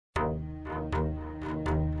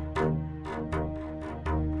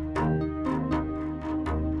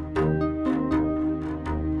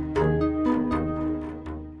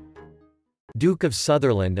Duke of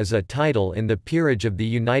Sutherland is a title in the Peerage of the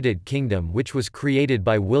United Kingdom which was created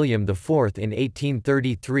by William IV in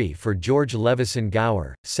 1833 for George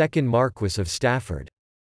Leveson-Gower, 2nd Marquess of Stafford.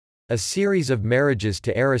 A series of marriages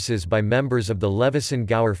to heiresses by members of the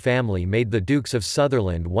Leveson-Gower family made the Dukes of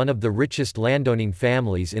Sutherland one of the richest landowning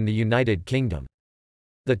families in the United Kingdom.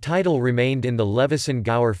 The title remained in the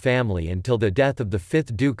Leveson-Gower family until the death of the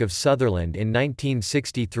 5th Duke of Sutherland in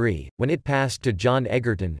 1963, when it passed to John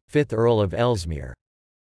Egerton, 5th Earl of Ellesmere.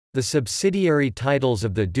 The subsidiary titles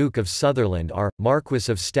of the Duke of Sutherland are, Marquess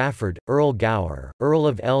of Stafford, Earl Gower, Earl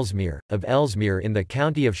of Ellesmere in the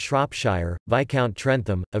County of Shropshire, Viscount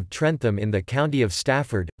Trentham, of Trentham in the County of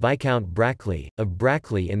Stafford, Viscount Brackley, of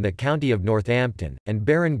Brackley in the County of Northampton, and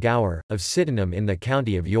Baron Gower, of Sittenham in the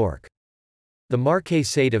County of York. The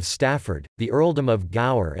marquessate of Stafford, the earldom of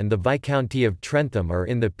Gower and the viscounty of Trentham are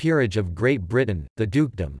in the Peerage of Great Britain, the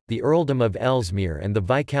dukedom, the earldom of Ellesmere and the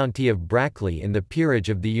viscounty of Brackley in the Peerage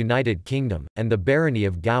of the United Kingdom, and the barony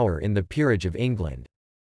of Gower in the Peerage of England.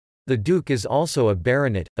 The Duke is also a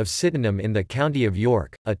baronet, of Sittenham in the County of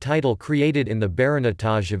York, a title created in the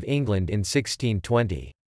Baronetage of England in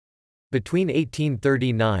 1620. Between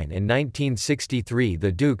 1839 and 1963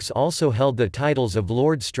 the Dukes also held the titles of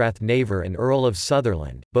Lord Strathnaver and Earl of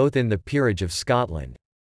Sutherland, both in the Peerage of Scotland.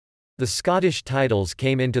 The Scottish titles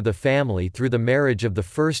came into the family through the marriage of the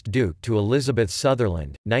 1st Duke to Elizabeth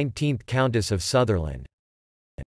Sutherland, 19th Countess of Sutherland.